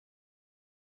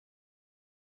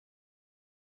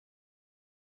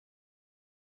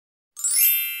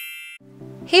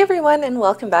Hey everyone, and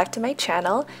welcome back to my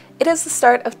channel. It is the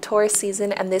start of Taurus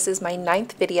season, and this is my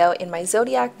 9th video in my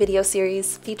Zodiac video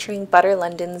series featuring Butter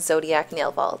London's Zodiac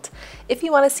Nail Vault. If you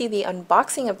want to see the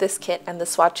unboxing of this kit and the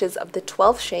swatches of the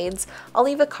 12 shades, I'll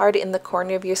leave a card in the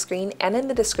corner of your screen and in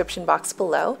the description box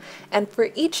below. And for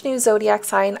each new Zodiac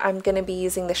sign, I'm going to be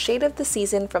using the shade of the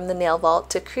season from the Nail Vault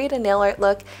to create a nail art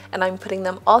look, and I'm putting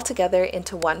them all together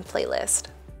into one playlist.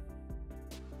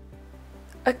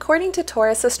 According to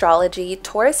Taurus astrology,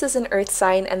 Taurus is an earth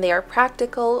sign and they are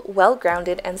practical,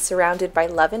 well-grounded, and surrounded by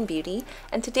love and beauty,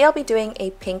 and today I'll be doing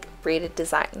a pink braided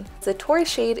design. The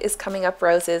Taurus shade is Coming Up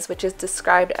Roses, which is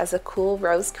described as a cool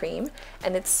rose cream,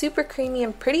 and it's super creamy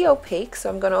and pretty opaque, so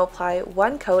I'm going to apply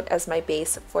one coat as my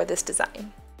base for this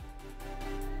design.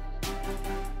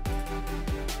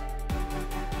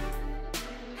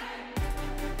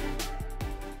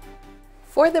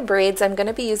 For the braids, I'm going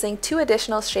to be using 2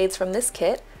 additional shades from this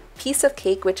kit, Piece of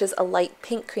Cake, which is a light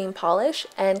pink cream polish,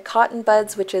 and Cotton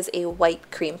Buds, which is a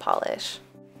white cream polish.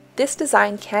 This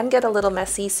design can get a little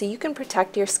messy, so you can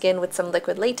protect your skin with some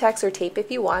liquid latex or tape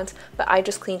if you want, but I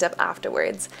just cleaned up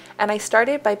afterwards. And I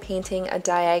started by painting a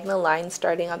diagonal line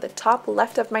starting on the top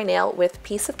left of my nail with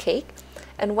Piece of Cake.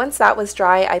 And once that was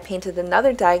dry, I painted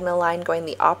another diagonal line going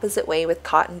the opposite way with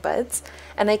Cotton Buds,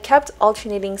 and I kept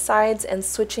alternating sides and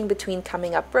switching between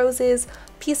Coming Up Roses,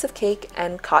 Piece of Cake,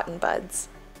 and Cotton Buds.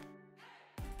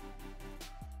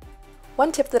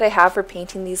 One tip that I have for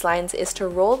painting these lines is to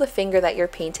roll the finger that you're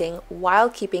painting while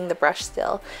keeping the brush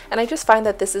still, and I just find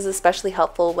that this is especially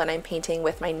helpful when I'm painting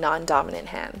with my non-dominant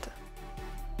hand.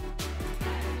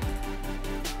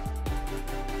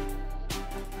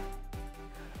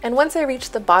 And once I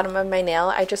reached the bottom of my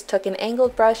nail, I just took an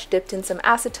angled brush dipped in some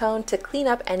acetone to clean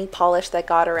up any polish that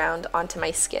got around onto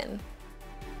my skin.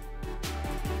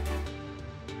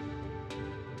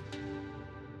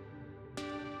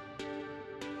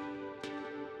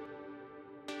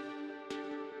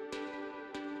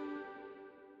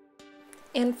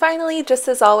 And finally, just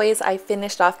as always, I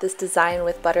finished off this design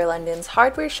with Butter London's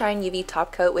Hardware Shine UV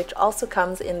Top Coat, which also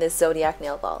comes in this Zodiac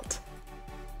Nail Vault.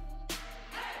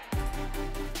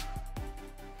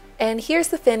 And here's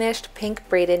the finished pink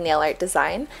braided nail art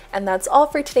design, and that's all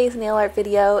for today's nail art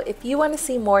video. If you want to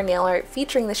see more nail art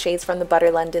featuring the shades from the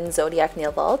Butter London Zodiac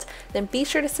Nail Vault, then be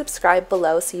sure to subscribe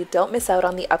below so you don't miss out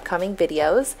on the upcoming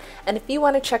videos. And if you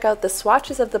want to check out the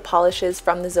swatches of the polishes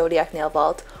from the Zodiac Nail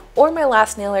Vault, or my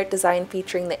last nail art design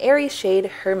featuring the Aries shade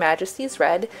Her Majesty's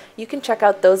Red, you can check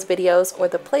out those videos or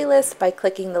the playlist by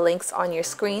clicking the links on your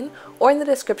screen or in the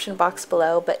description box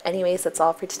below. But anyways, that's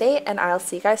all for today, and I'll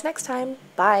see you guys next time.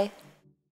 Bye!